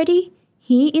you ready?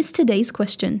 Here is today's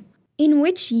question. In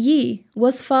which year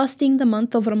was fasting the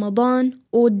month of Ramadan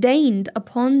ordained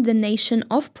upon the nation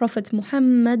of Prophet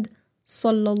Muhammad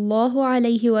sallallahu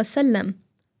alayhi wasallam?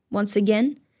 Once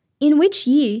again, in which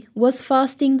year was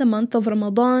fasting the month of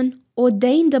Ramadan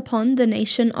ordained upon the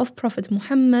nation of Prophet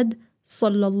Muhammad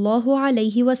sallallahu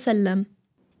alayhi wasallam?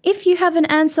 If you have an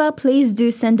answer, please do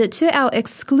send it to our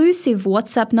exclusive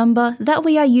WhatsApp number that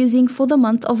we are using for the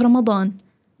month of Ramadan.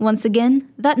 Once again,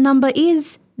 that number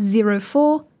is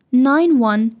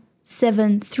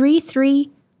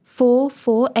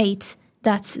 0491733448.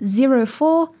 That's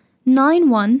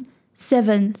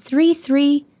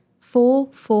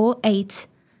 0491733448.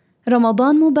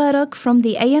 Ramadan Mubarak from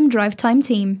the AM Drive Time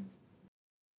team.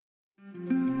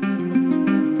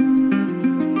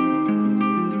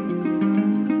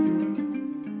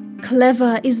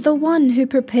 Clever is the one who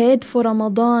prepared for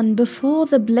Ramadan before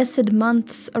the blessed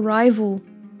month's arrival,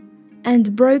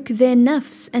 and broke their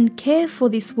nafs and care for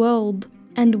this world,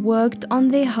 and worked on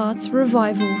their heart's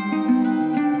revival.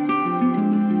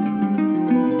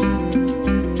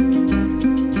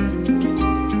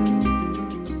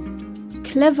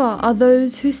 Clever are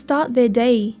those who start their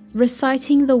day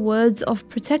reciting the words of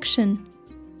protection,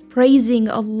 praising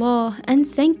Allah and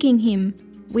thanking Him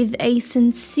with a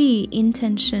sincere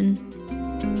intention.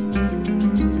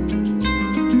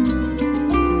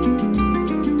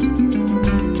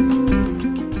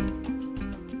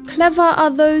 Clever are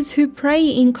those who pray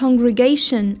in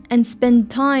congregation and spend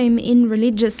time in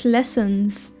religious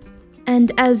lessons,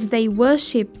 and as they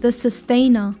worship the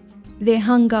Sustainer, their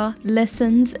hunger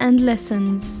lessens and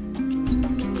lessens.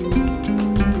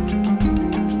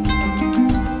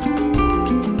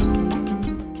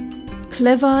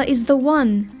 Clever is the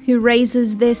one who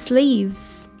raises their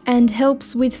sleeves and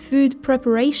helps with food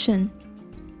preparation,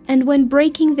 and when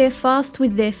breaking their fast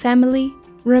with their family,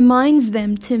 reminds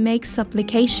them to make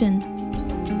supplication.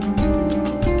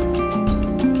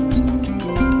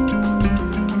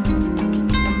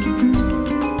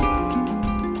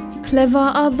 Clever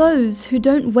are those who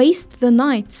don't waste the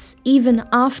nights even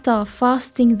after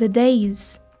fasting the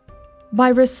days, by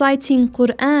reciting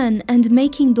Quran and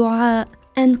making dua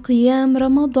and Qiyam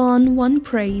Ramadan one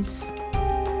praise.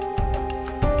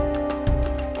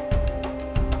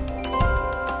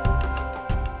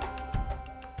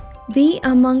 Be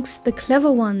amongst the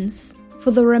clever ones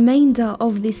for the remainder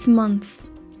of this month,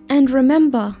 and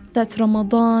remember that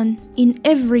Ramadan in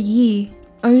every year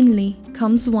only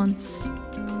comes once.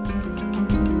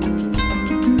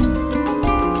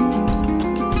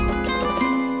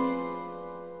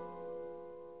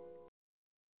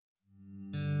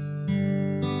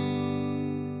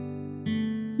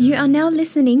 You are now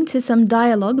listening to some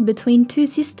dialogue between two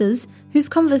sisters whose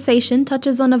conversation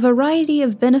touches on a variety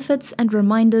of benefits and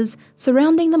reminders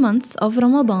surrounding the month of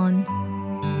Ramadan.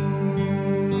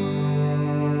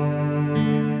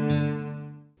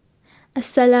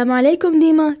 السلام عليكم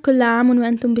ديما كل عام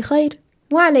وأنتم بخير.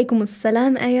 وعليكم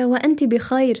السلام آية وأنت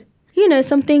بخير. You know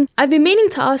something, I've been meaning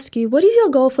to ask you, what is your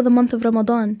goal for the month of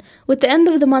Ramadan? With the end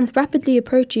of the month rapidly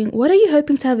approaching, what are you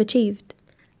hoping to have achieved?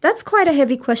 That's quite a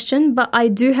heavy question, but I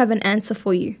do have an answer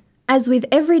for you. As with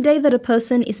every day that a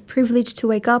person is privileged to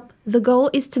wake up, the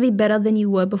goal is to be better than you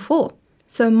were before.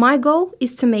 So my goal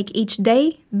is to make each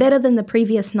day better than the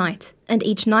previous night, and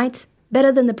each night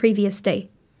better than the previous day.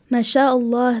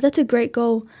 MashaAllah, that's a great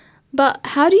goal. But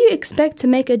how do you expect to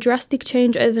make a drastic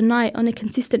change overnight on a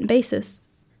consistent basis?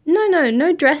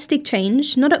 No drastic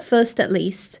change, not at first at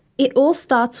least. It all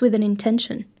starts with an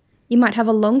intention. You might have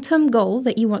a long-term goal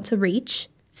that you want to reach.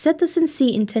 Set the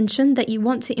sincere intention that you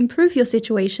want to improve your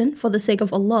situation for the sake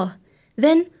of Allah.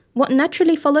 Then, what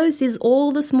naturally follows is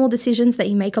all the small decisions that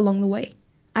you make along the way.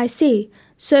 I see.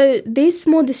 So these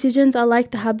small decisions are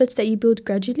like the habits that you build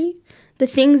gradually? The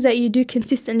things that you do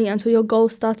consistently until your goal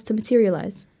starts to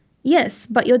materialize? Yes,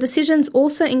 but your decisions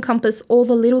also encompass all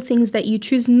the little things that you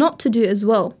choose not to do as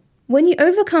well. When you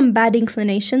overcome bad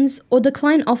inclinations or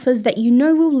decline offers that you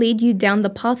know will lead you down the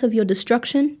path of your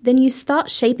destruction, then you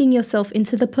start shaping yourself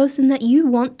into the person that you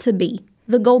want to be.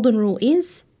 The golden rule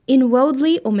is, in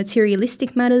worldly or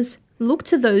materialistic matters, look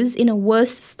to those in a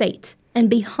worse state and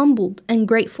be humbled and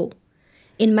grateful.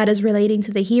 In matters relating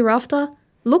to the hereafter,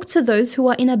 look to those who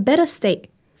are in a better state,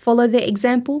 follow their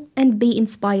example and be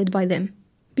inspired by them.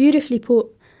 Beautifully put.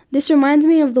 This reminds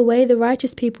me of the way the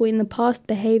righteous people in the past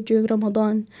behaved during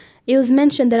Ramadan. It was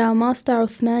mentioned that our master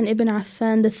Uthman ibn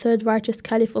Affan, the third righteous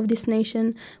caliph of this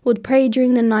nation, would pray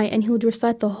during the night and he would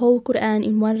recite the whole Quran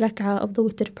in one rak'ah of the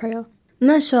witr prayer.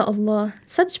 MashaAllah,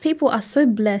 such people are so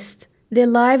blessed. Their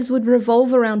lives would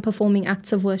revolve around performing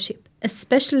acts of worship,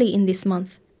 especially in this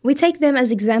month. We take them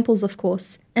as examples, of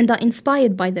course, and are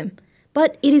inspired by them.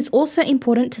 But it is also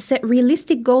important to set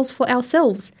realistic goals for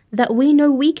ourselves that we know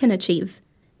we can achieve.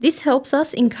 This helps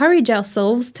us encourage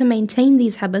ourselves to maintain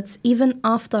these habits even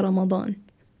after Ramadan.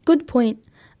 Good point.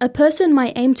 A person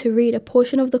might aim to read a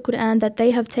portion of the Quran that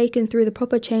they have taken through the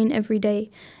proper chain every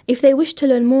day. If they wish to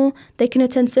learn more, they can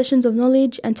attend sessions of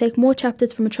knowledge and take more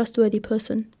chapters from a trustworthy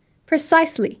person.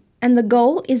 Precisely. And the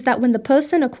goal is that when the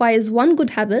person acquires one good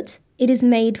habit, it is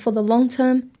made for the long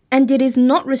term and it is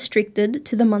not restricted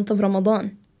to the month of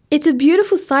Ramadan. It's a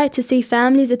beautiful sight to see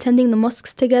families attending the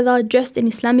mosques together, dressed in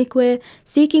Islamic wear,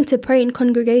 seeking to pray in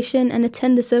congregation and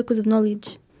attend the circles of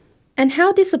knowledge. And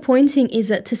how disappointing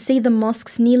is it to see the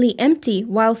mosques nearly empty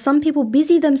while some people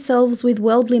busy themselves with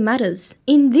worldly matters,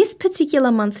 in this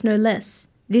particular month no less.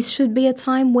 This should be a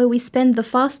time where we spend the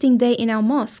fasting day in our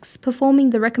mosques,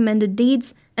 performing the recommended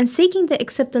deeds and seeking the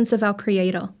acceptance of our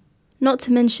Creator. Not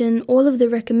to mention all of the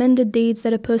recommended deeds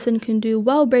that a person can do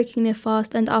while breaking their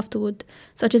fast and afterward,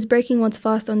 such as breaking one's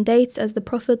fast on dates as the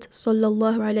Prophet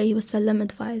ﷺ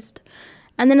advised.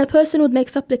 And then a person would make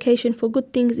supplication for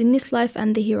good things in this life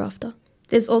and the hereafter.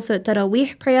 There's also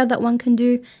Tarawih prayer that one can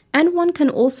do, and one can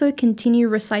also continue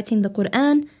reciting the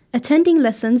Quran, attending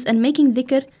lessons and making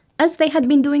dhikr as they had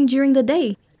been doing during the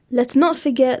day. Let's not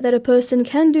forget that a person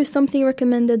can do something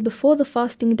recommended before the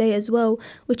fasting day as well,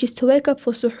 which is to wake up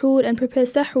for suhoor and prepare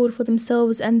sahur for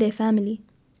themselves and their family.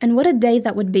 And what a day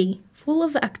that would be, full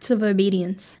of acts of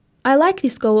obedience. I like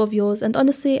this goal of yours, and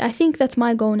honestly, I think that's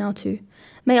my goal now too.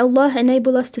 May Allah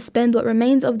enable us to spend what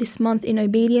remains of this month in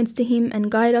obedience to Him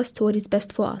and guide us to what is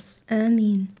best for us.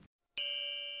 Ameen.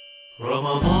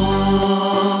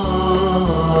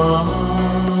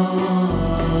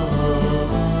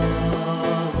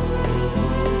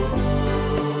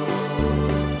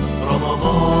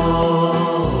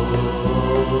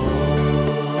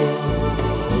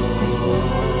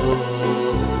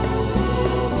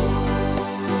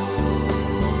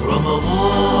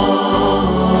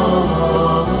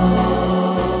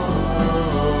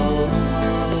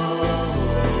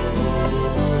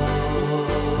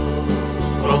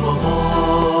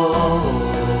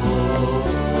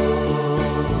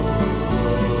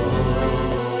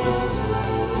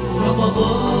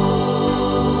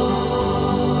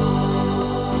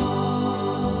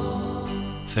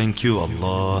 Thank you,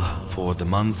 Allah, for the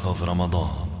month of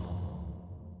Ramadan.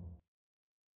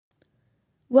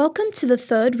 Welcome to the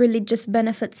third religious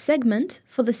benefits segment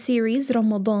for the series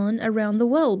Ramadan Around the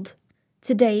World.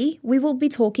 Today, we will be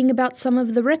talking about some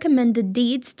of the recommended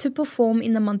deeds to perform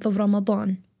in the month of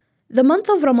Ramadan. The month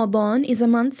of Ramadan is a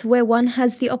month where one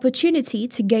has the opportunity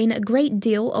to gain a great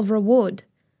deal of reward.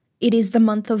 It is the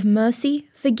month of mercy,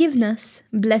 forgiveness,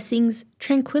 blessings,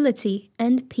 tranquility,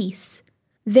 and peace.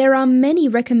 There are many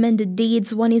recommended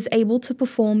deeds one is able to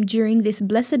perform during this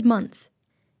blessed month.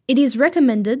 It is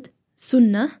recommended,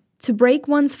 sunnah, to break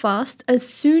one's fast as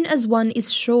soon as one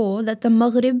is sure that the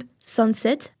Maghrib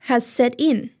sunset has set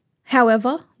in.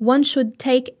 However, one should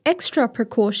take extra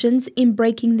precautions in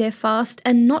breaking their fast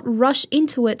and not rush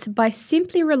into it by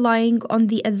simply relying on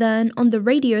the adhan on the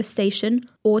radio station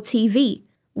or TV.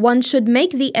 One should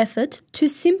make the effort to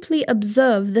simply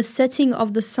observe the setting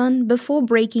of the sun before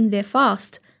breaking their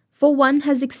fast, for one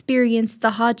has experienced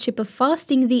the hardship of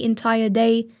fasting the entire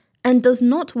day and does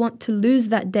not want to lose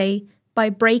that day by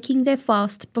breaking their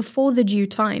fast before the due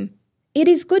time. It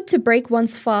is good to break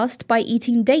one's fast by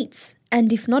eating dates,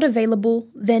 and if not available,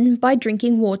 then by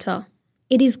drinking water.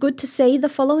 It is good to say the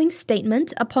following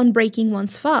statement upon breaking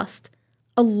one's fast.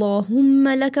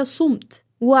 Allahumma laka sumt.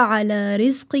 وعلى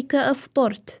رزقك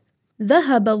أفطرت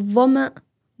ذهب الظمأ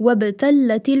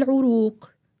وابتلت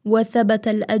العروق وثبت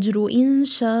الأجر إن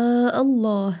شاء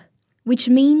الله, which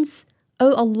means,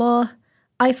 O Allah,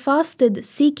 I fasted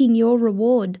seeking your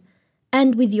reward,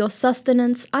 and with your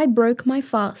sustenance I broke my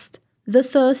fast. The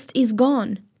thirst is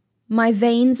gone, my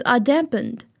veins are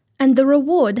dampened, and the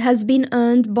reward has been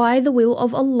earned by the will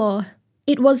of Allah.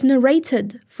 It was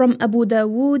narrated from Abu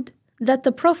Dawood that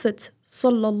the Prophet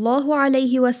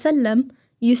ﷺ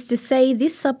used to say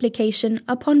this supplication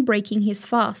upon breaking his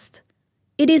fast.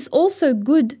 It is also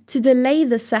good to delay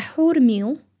the sahur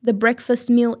meal, the breakfast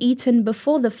meal eaten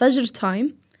before the fajr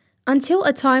time, until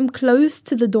a time close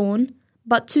to the dawn,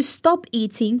 but to stop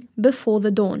eating before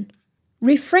the dawn.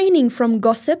 Refraining from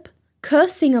gossip,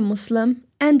 cursing a Muslim,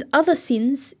 and other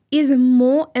sins is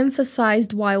more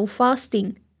emphasized while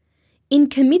fasting. In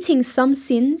committing some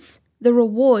sins, the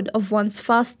reward of one's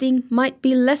fasting might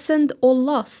be lessened or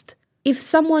lost. If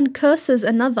someone curses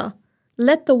another,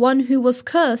 let the one who was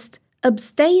cursed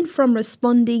abstain from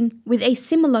responding with a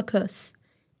similar curse.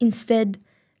 Instead,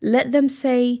 let them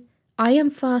say, I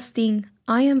am fasting,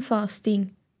 I am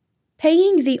fasting.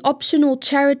 Paying the optional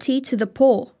charity to the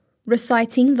poor,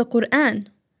 reciting the Quran,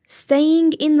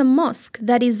 staying in the mosque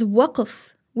that is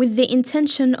waqf with the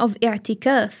intention of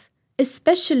i'tikaf,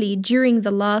 especially during the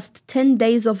last 10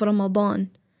 days of Ramadan,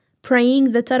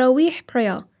 praying the Taraweeh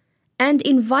prayer, and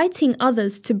inviting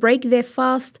others to break their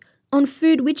fast on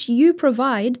food which you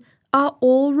provide are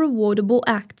all rewardable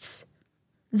acts.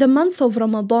 The month of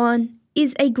Ramadan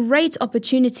is a great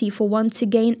opportunity for one to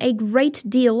gain a great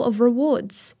deal of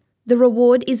rewards. The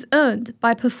reward is earned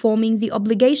by performing the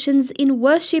obligations in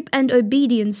worship and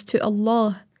obedience to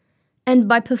Allah, and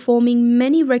by performing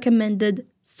many recommended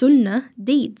sunnah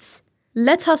deeds.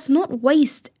 Let us not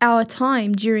waste our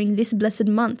time during this blessed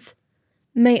month.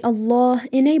 May Allah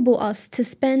enable us to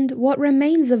spend what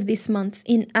remains of this month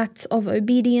in acts of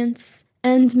obedience,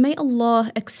 and may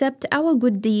Allah accept our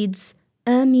good deeds.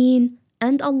 Ameen,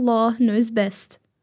 and Allah knows best.